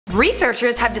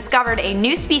Researchers have discovered a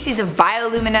new species of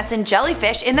bioluminescent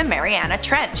jellyfish in the Mariana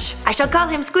Trench. I shall call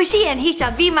him Squishy and he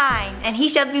shall be mine, and he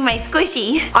shall be my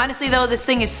Squishy. Honestly though, this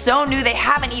thing is so new they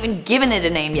haven't even given it a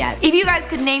name yet. If you guys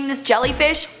could name this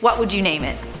jellyfish, what would you name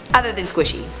it? Other than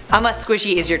Squishy. Unless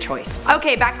Squishy is your choice.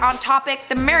 Okay, back on topic,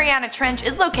 the Mariana Trench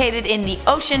is located in the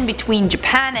ocean between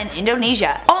Japan and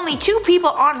Indonesia. Only 2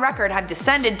 people on record have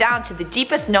descended down to the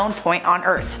deepest known point on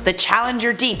Earth, the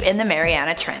Challenger Deep in the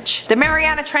Mariana Trench. The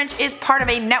Mariana Trench is part of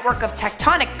a network of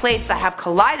tectonic plates that have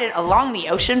collided along the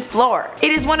ocean floor.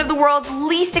 It is one of the world's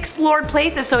least explored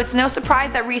places, so it's no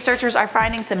surprise that researchers are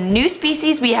finding some new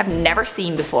species we have never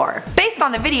seen before. Based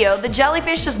on the video, the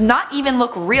jellyfish does not even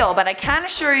look real, but I can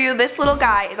assure you this little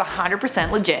guy is 100%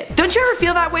 legit. Don't you ever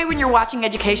feel that way when you're watching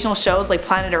educational shows like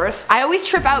Planet Earth? I always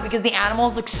trip out because the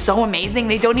animals look so amazing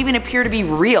they don't even appear to be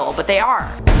real, but they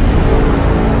are.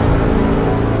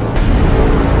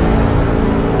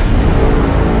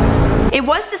 It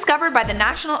was discovered by the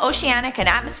National Oceanic and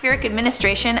Atmospheric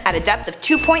Administration at a depth of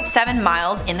 2.7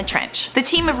 miles in the trench. The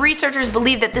team of researchers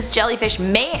believe that this jellyfish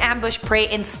may ambush prey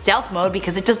in stealth mode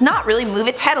because it does not really move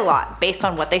its head a lot, based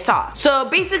on what they saw. So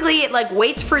basically it like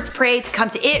waits for its prey to come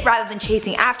to it rather than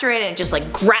chasing after it, and it just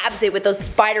like grabs it with those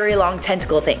spidery long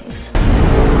tentacle things.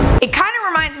 It kinda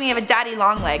reminds me of a daddy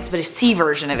long legs, but a sea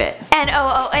version of it.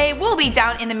 NOOA will be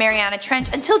down in the Mariana Trench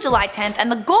until July 10th,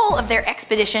 and the goal of their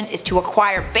expedition is to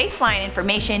acquire baseline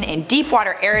information in deep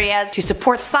water areas to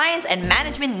support science and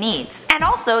management needs, and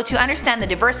also to understand the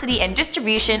diversity and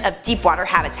distribution of deep water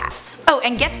habitats. Oh,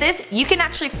 and get this, you can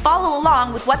actually follow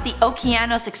along with what the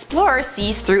Okeanos Explorer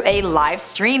sees through a live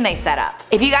stream they set up.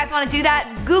 If you guys want to do that,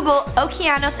 Google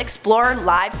Okeanos Explorer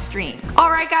live stream.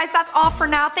 Alright guys, that's all for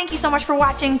now. Thank you so much for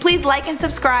watching. Please like and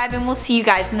subscribe, and we'll see you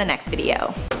guys in the next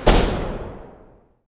video.